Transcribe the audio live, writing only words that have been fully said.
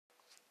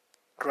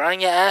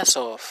Grind your ass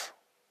off.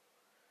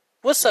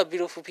 What's up,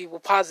 beautiful people?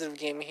 Positive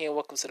Gaming here.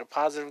 Welcome to the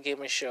Positive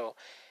Gaming Show.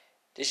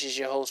 This is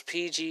your host,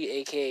 PG,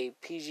 aka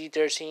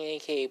PG13,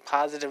 aka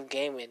Positive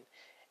Gaming.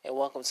 And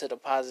welcome to the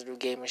Positive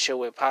Gaming Show,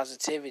 where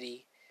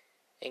positivity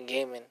and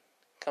gaming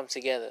come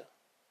together.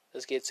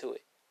 Let's get to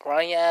it.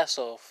 Grind your ass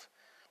off.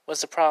 What's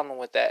the problem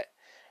with that?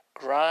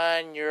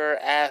 Grind your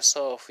ass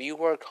off. You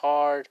work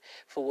hard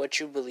for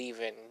what you believe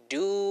in.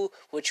 Do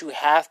what you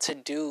have to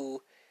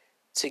do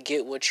to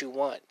get what you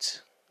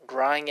want.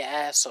 Grind your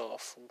ass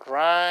off.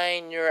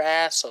 Grind your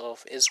ass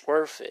off. It's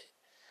worth it.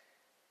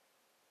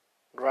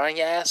 Grind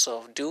your ass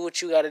off. Do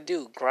what you gotta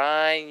do.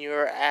 Grind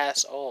your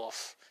ass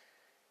off.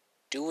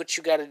 Do what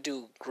you gotta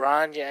do.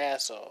 Grind your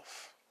ass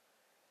off.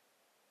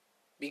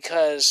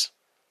 Because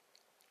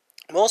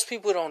most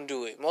people don't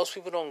do it. Most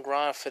people don't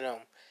grind for them.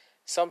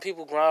 Some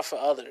people grind for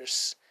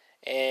others.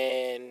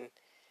 And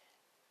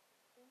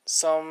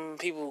some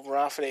people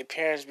grind for their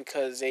parents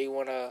because they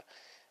want to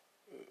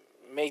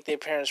make their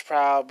parents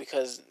proud,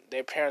 because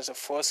their parents are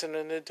forcing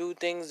them to do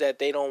things that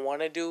they don't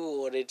want to do,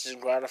 or they just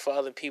grinding for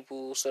other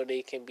people so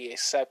they can be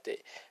accepted.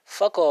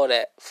 Fuck all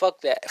that.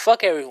 Fuck that.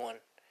 Fuck everyone.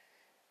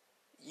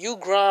 You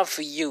grind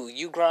for you.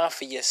 You grind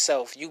for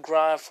yourself. You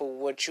grind for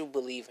what you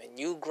believe in.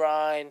 You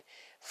grind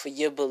for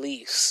your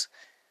beliefs.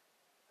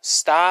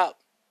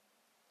 Stop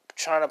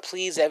trying to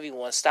please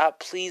everyone. Stop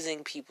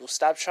pleasing people.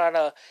 Stop trying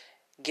to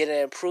get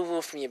an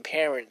approval from your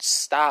parents.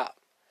 Stop.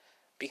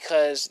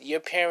 Because your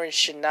parents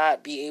should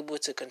not be able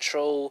to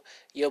control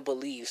your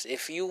beliefs.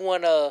 If you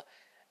want to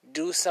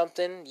do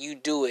something, you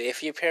do it.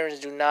 If your parents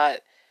do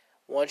not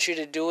want you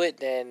to do it,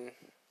 then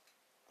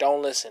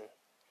don't listen.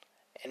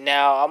 And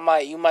now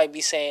you might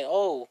be saying,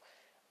 "Oh,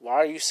 why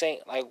are you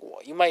saying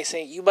you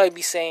might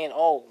be saying,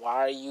 "Oh, why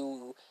are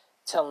you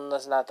telling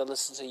us not to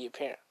listen to your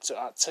parents,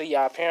 to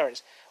your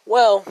parents?"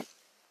 Well,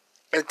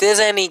 if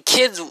there's any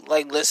kids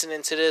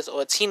listening to this,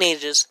 or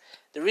teenagers,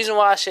 the reason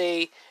why I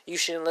say you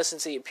shouldn't listen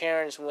to your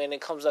parents when it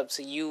comes up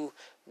to you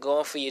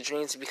going for your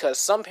dreams is because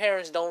some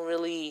parents don't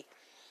really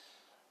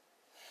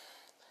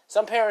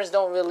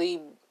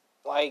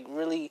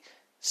really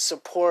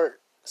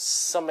support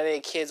some of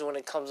their kids when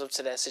it comes up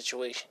to that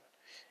situation.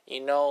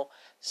 You know?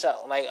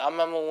 So, I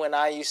remember when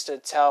I used to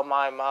tell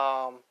my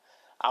mom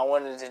I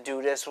wanted to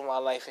do this with my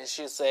life, and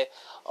she'd say,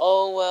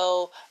 "Oh,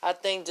 well, I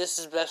think this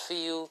is best for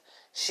you."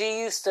 She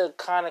used to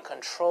kind of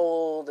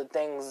control the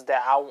things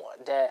that I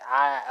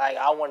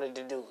wanted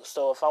to do.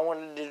 So if I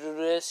wanted to do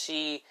this,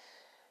 she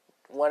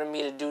wanted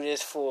me to do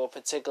this for a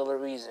particular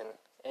reason.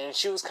 And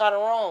she was kind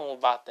of wrong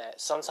about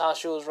that. Sometimes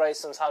she was right,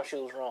 sometimes she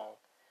was wrong.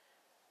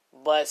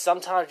 But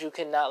sometimes you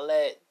cannot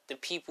let the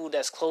people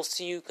that's close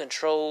to you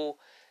control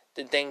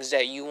the things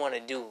that you want to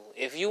do.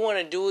 If you want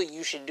to do it,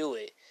 you should do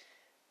it.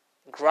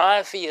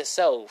 Grind for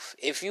yourself.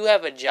 If you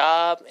have a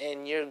job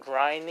and you're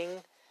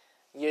grinding,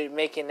 you're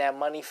making that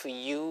money for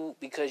you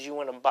because you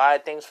want to buy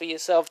things for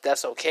yourself,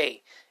 that's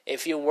okay.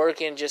 If you're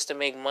working just to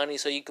make money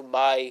so you can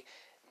buy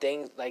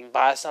things,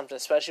 buy something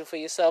special for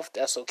yourself,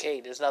 that's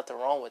okay. There's nothing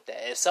wrong with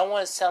that. If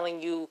someone is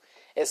calling you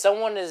if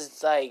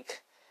someone's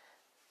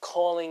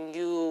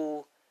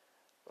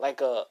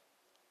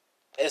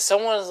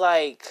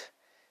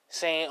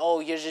saying, "Oh,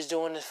 you're just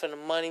doing this for the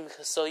money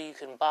because so you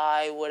can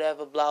buy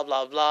whatever, blah,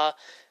 blah, blah,"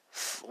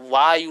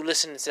 why are you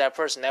listening to that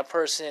person? That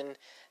person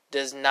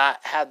does not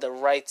have the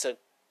right to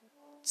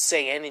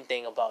say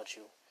anything about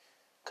you,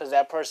 because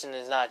that person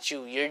is not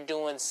you. You're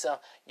doing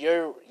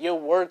you're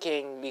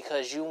working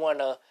because you want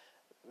to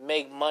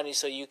make money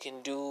so you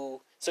can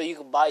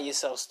buy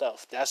yourself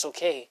stuff. That's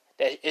okay.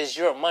 That is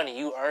your money.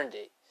 You earned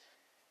it.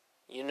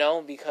 You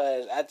know,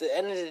 because at the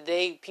end of the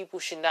day, people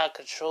should not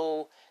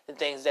control the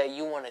things that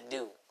you want to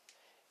do.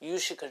 You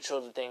should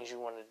control the things you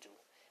want to do.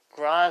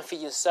 Grind for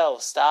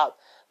yourself. Stop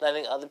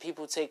letting other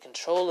people take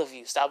control of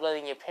you. Stop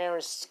letting your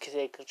parents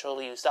take control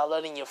of you. Stop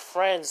letting your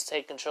friends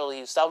take control of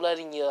you. Stop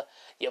letting your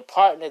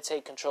partner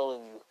take control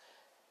of you.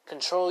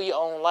 Control your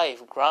own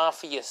life. Grind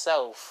for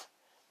yourself.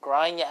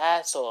 Grind your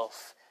ass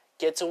off.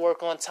 Get to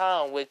work on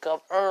time. Wake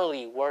up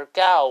early. Work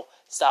out.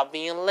 Stop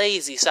being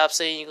lazy. Stop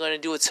saying you're going to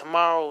do it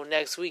tomorrow,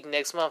 next week,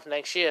 next month,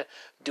 next year.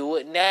 Do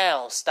it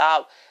now.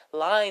 Stop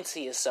lying to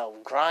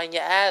yourself. Grind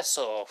your ass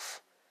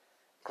off.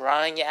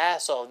 Grind your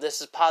ass off. This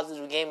is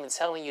Positive Gaming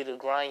telling you to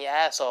grind your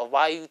ass off.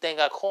 Why do you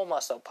think I call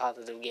myself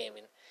Positive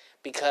Gaming?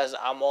 Because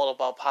I'm all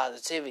about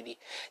positivity.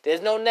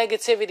 There's no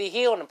negativity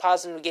here on the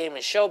Positive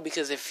Gaming Show,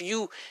 because if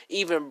you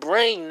even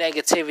bring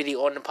negativity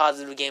on the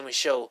Positive Gaming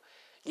Show,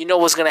 you know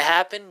what's going to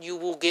happen? You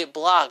will get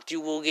blocked. You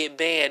will get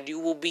banned. You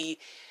will be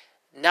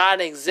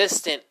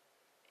non-existent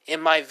in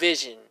my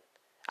vision.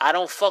 I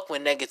don't fuck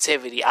with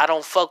negativity. I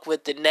don't fuck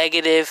with the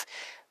negative.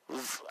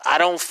 I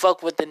don't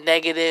fuck with the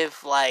negative,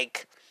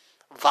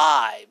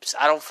 vibes.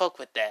 I don't fuck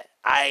with that.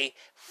 I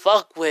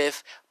fuck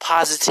with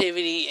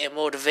positivity and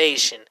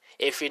motivation.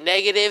 If you're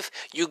negative,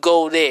 you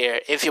go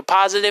there. If you're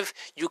positive,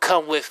 you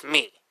come with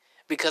me.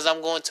 Because I'm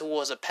going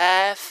towards a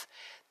path,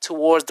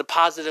 towards the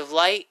positive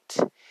light.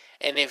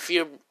 And if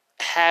you're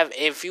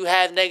if you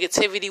have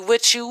negativity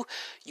with you,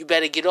 you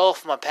better get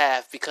off my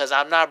path, because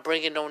I'm not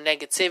bringing no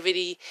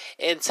negativity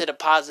into the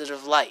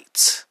positive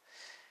light.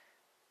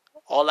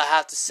 All I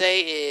have to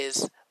say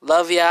is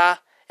love y'all,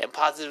 and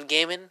Positive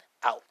Gaming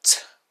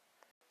out.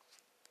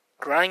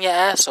 Grind your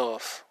ass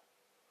off.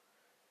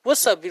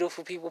 What's up,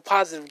 beautiful people?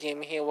 Positive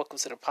Gaming here. Welcome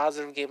to the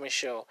Positive Gaming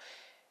Show.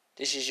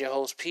 This is your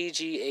host,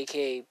 PG,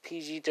 aka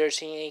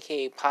PG13,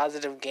 aka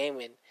Positive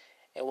Gaming.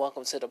 And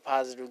welcome to the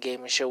Positive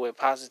Gaming Show, where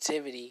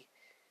positivity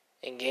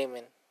and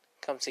gaming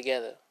come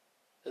together.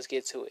 Let's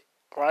get to it.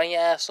 Grind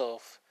your ass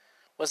off.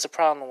 What's the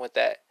problem with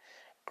that?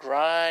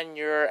 Grind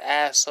your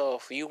ass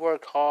off. You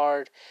work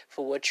hard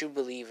for what you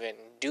believe in.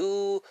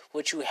 Do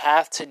what you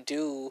have to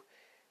do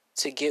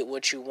to get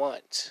what you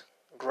want.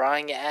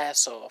 Grind your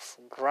ass off.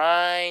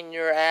 Grind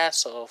your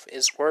ass off.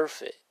 It's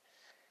worth it.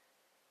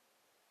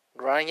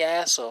 Grind your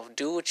ass off.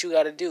 Do what you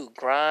gotta do.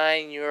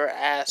 Grind your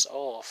ass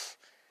off.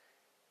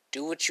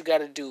 Do what you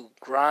gotta do.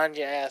 Grind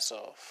your ass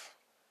off.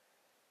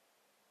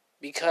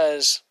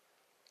 Because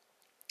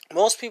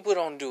most people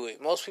don't do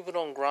it. Most people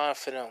don't grind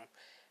for them.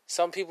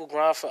 Some people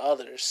grind for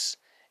others.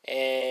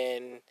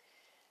 And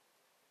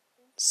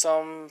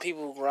some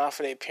people grind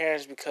for their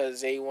parents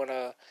because they want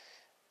to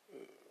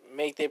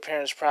make their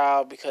parents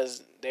proud,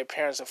 because their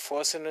parents are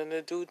forcing them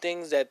to do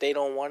things that they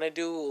don't want to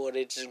do, or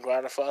they just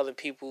grinding for other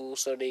people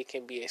so they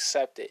can be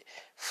accepted.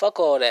 Fuck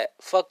all that.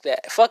 Fuck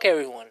that. Fuck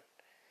everyone.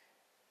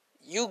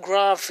 You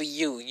grind for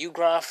you. You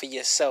grind for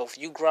yourself.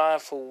 You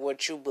grind for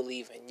what you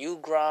believe in. You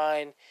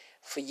grind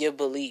for your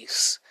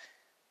beliefs.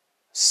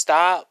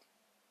 Stop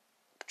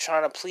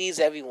trying to please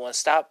everyone.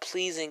 Stop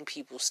pleasing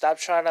people. Stop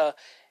trying to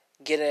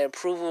get an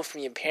approval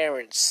from your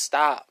parents.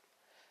 Stop.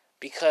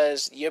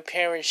 Because your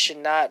parents should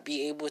not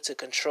be able to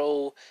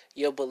control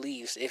your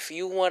beliefs. If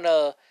you want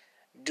to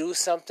do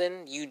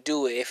something, you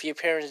do it. If your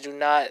parents do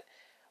not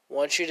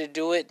want you to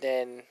do it,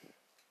 then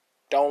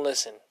don't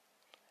listen.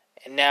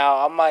 And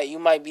now you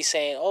might be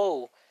saying,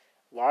 "Oh,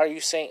 why are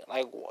you saying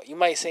you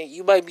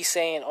might be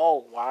saying,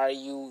 "Oh, why are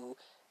you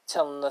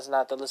telling us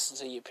not to listen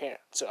to your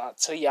parents,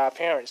 to your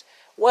parents?"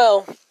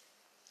 Well,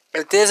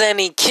 if there's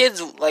any kids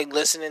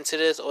listening to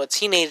this, or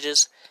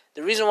teenagers,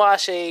 the reason why I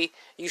say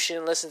you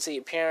shouldn't listen to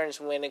your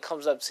parents when it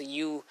comes up to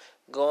you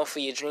going for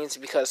your dreams is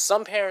because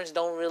some parents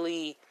don't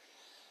really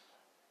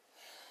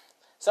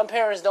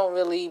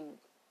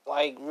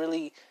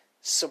really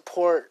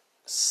support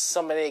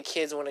some of their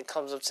kids when it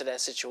comes up to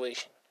that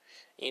situation.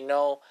 You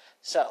know?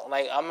 So,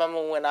 I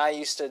remember when I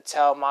used to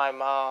tell my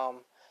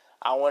mom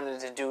I wanted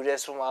to do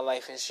this with my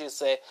life, and she would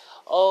say,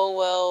 "Oh,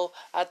 well,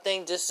 I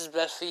think this is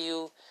best for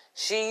you."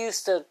 She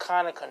used to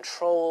kind of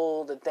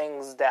control the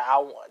things that I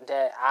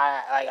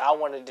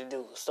wanted to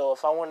do. So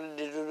if I wanted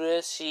to do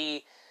this,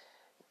 she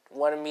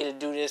wanted me to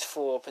do this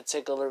for a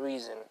particular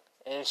reason.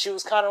 And she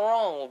was kind of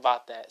wrong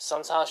about that.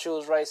 Sometimes she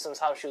was right,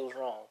 sometimes she was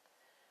wrong.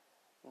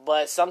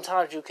 But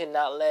sometimes you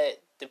cannot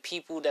let the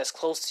people that's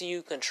close to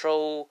you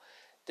control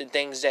the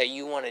things that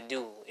you want to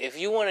do. If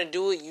you want to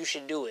do it, you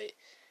should do it.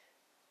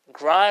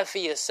 Grind for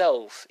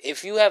yourself.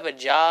 If you have a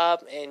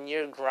job and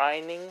you're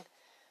grinding,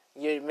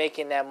 you're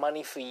making that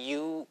money for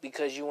you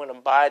because you want to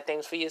buy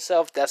things for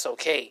yourself, that's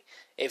okay.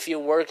 If you're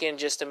working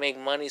just to make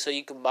money so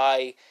you can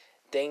buy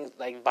things,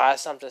 buy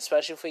something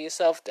special for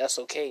yourself, that's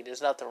okay.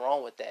 There's nothing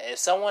wrong with that. If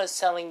someone is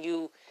calling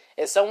you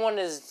if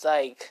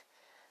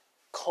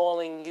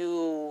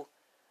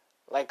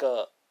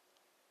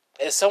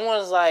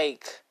someone's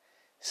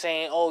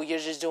saying, "Oh, you're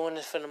just doing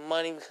this for the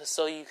money because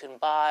so you can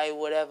buy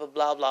whatever,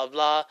 blah, blah,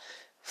 blah,"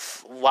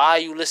 why are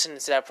you listening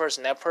to that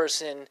person? That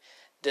person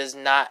does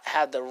not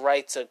have the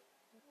right to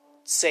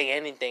say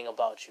anything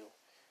about you,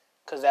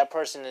 because that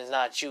person is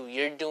not you.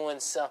 You're doing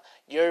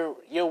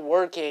you're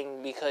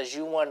working because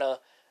you want to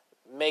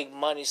make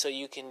money so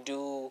you can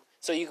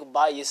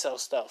buy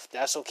yourself stuff.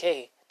 That's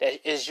okay.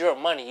 That is your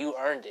money. You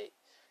earned it.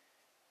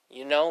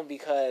 You know,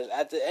 because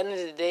at the end of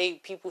the day,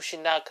 people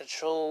should not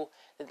control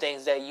the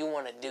things that you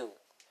want to do.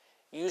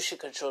 You should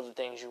control the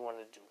things you want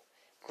to do.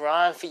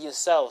 Grind for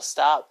yourself.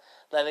 Stop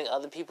letting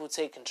other people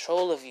take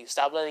control of you.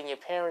 Stop letting your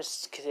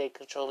parents take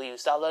control of you.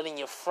 Stop letting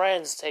your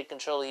friends take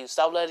control of you.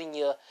 Stop letting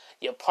your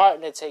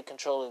partner take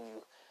control of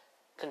you.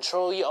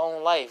 Control your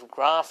own life.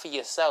 Grind for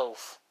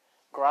yourself.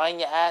 Grind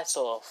your ass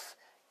off.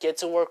 Get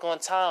to work on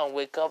time.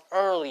 Wake up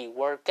early.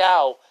 Work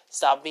out.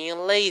 Stop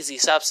being lazy.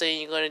 Stop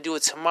saying you're going to do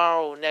it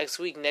tomorrow, next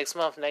week, next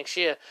month, next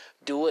year.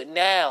 Do it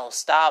now.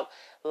 Stop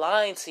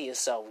lying to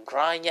yourself.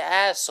 Grind your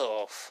ass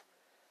off.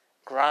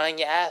 Grind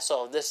your ass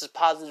off. This is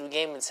Positive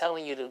Gaming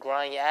telling you to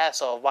grind your ass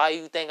off. Why do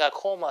you think I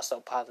call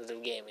myself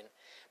Positive Gaming?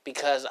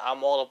 Because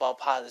I'm all about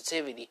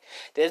positivity.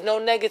 There's no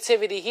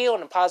negativity here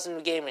on the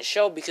Positive Gaming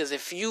Show, because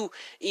if you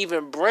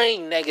even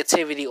bring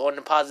negativity on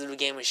the Positive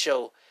Gaming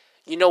Show,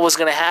 you know what's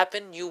going to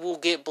happen? You will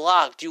get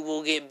blocked. You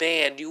will get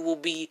banned. You will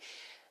be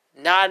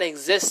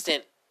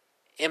non-existent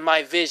in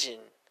my vision.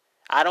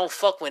 I don't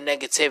fuck with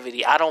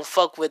negativity. I don't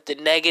fuck with the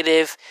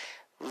negative.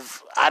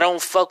 I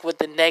don't fuck with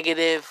the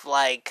negative,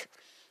 vibes.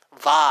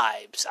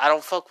 I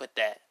don't fuck with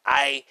that.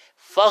 I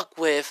fuck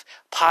with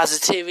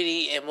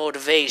positivity and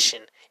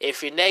motivation.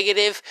 If you're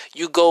negative,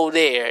 you go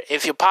there.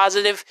 If you're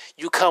positive,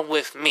 you come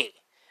with me.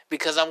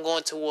 Because I'm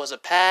going towards a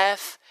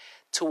path,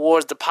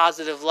 towards the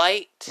positive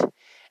light.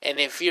 And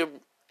if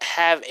you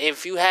have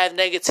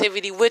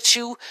negativity with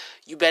you,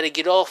 you better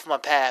get off my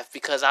path,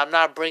 because I'm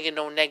not bringing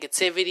no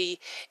negativity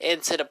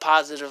into the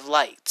positive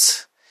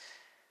light.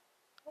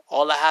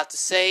 All I have to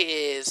say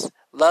is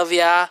love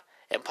y'all,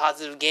 and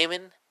Positive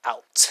Gaming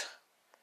out.